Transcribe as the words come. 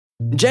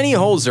Jenny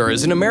Holzer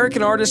is an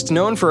American artist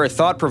known for her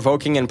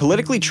thought-provoking and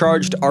politically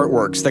charged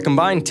artworks that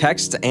combine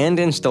text and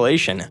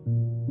installation.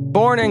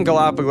 Born in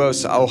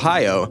Gallipolis,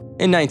 Ohio,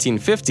 in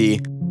 1950,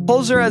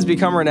 Holzer has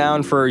become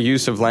renowned for her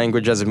use of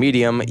language as a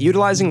medium,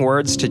 utilizing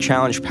words to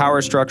challenge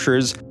power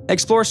structures,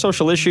 explore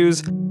social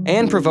issues,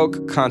 and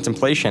provoke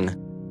contemplation.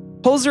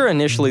 Holzer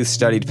initially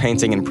studied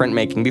painting and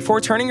printmaking before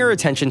turning her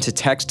attention to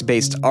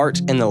text-based art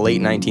in the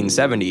late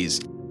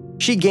 1970s.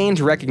 She gained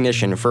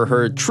recognition for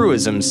her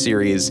Truisms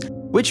series,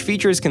 which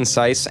features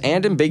concise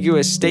and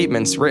ambiguous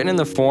statements written in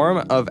the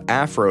form of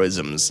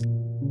aphorisms.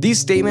 These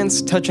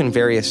statements touch on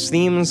various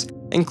themes,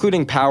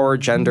 including power,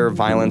 gender,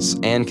 violence,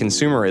 and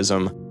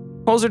consumerism.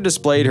 Holzer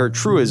displayed her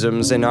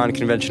truisms in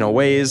unconventional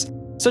ways,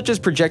 such as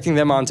projecting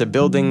them onto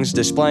buildings,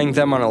 displaying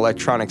them on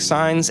electronic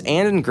signs,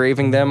 and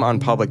engraving them on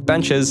public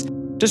benches,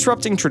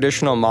 disrupting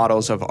traditional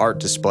models of art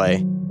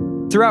display.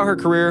 Throughout her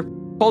career,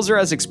 Holzer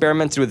has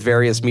experimented with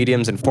various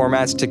mediums and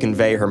formats to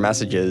convey her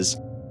messages.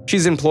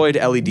 She's employed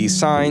LED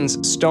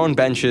signs, stone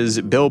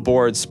benches,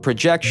 billboards,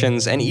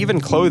 projections, and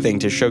even clothing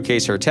to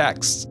showcase her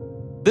texts.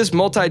 This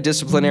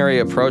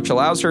multidisciplinary approach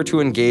allows her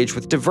to engage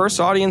with diverse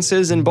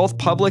audiences in both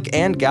public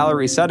and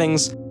gallery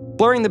settings,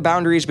 blurring the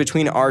boundaries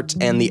between art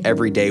and the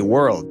everyday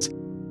world.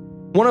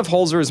 One of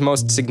Holzer's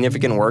most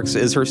significant works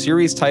is her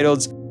series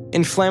titled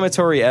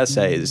Inflammatory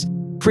Essays,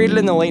 created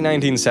in the late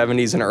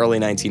 1970s and early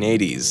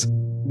 1980s.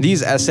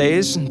 These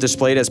essays,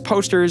 displayed as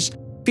posters,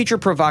 feature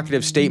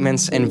provocative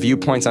statements and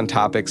viewpoints on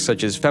topics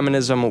such as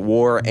feminism,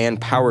 war,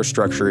 and power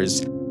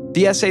structures.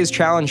 The essays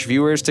challenge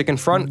viewers to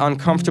confront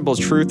uncomfortable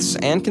truths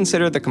and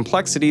consider the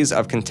complexities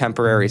of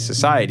contemporary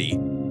society.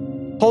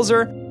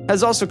 Holzer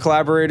has also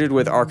collaborated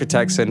with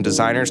architects and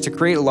designers to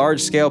create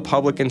large-scale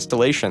public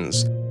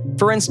installations.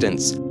 For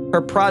instance,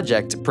 her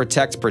project,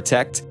 Protect,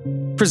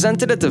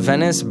 presented at the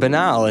Venice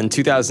Biennale in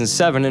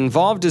 2007,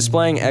 involved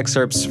displaying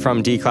excerpts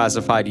from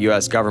declassified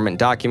US government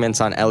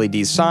documents on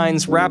LED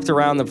signs wrapped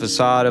around the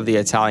facade of the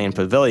Italian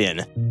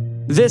pavilion.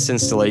 This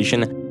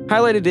installation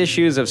highlighted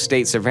issues of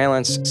state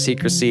surveillance,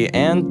 secrecy,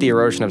 and the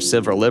erosion of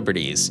civil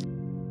liberties.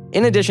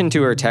 In addition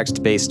to her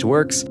text-based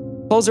works,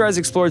 Holzer has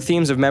explored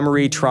themes of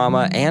memory,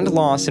 trauma, and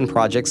loss in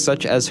projects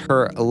such as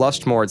her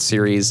Lustmord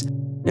series.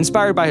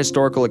 Inspired by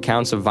historical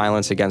accounts of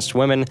violence against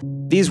women,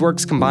 these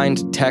works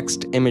combined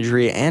text,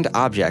 imagery, and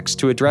objects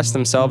to address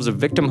themselves of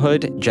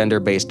victimhood,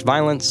 gender-based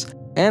violence,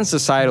 and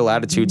societal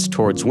attitudes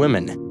towards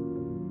women.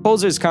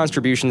 Holzer's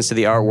contributions to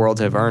the art world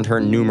have earned her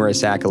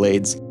numerous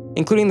accolades,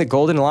 including the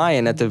Golden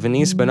Lion at the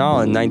Venice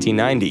Biennale in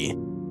 1990.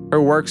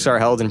 Her works are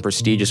held in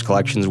prestigious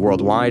collections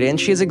worldwide, and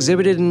she has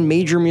exhibited in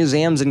major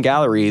museums and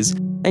galleries,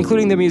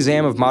 including the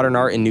Museum of Modern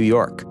Art in New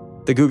York,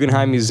 the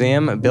Guggenheim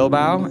Museum,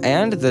 Bilbao,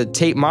 and the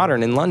Tate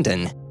Modern in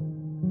London.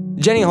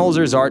 Jenny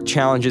Holzer's art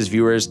challenges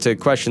viewers to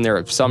question their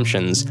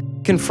assumptions,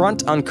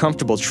 confront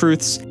uncomfortable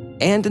truths,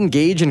 and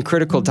engage in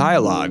critical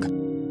dialogue.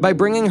 By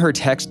bringing her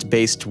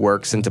text-based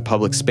works into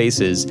public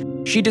spaces,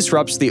 she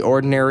disrupts the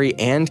ordinary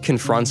and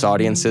confronts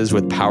audiences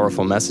with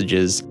powerful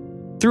messages.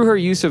 Through her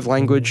use of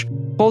language,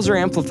 Holzer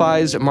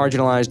amplifies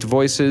marginalized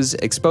voices,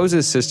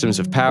 exposes systems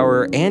of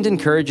power, and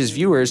encourages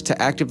viewers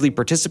to actively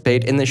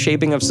participate in the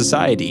shaping of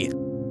society.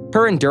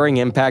 Her enduring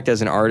impact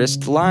as an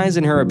artist lies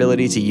in her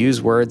ability to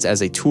use words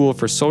as a tool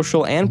for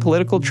social and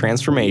political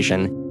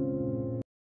transformation,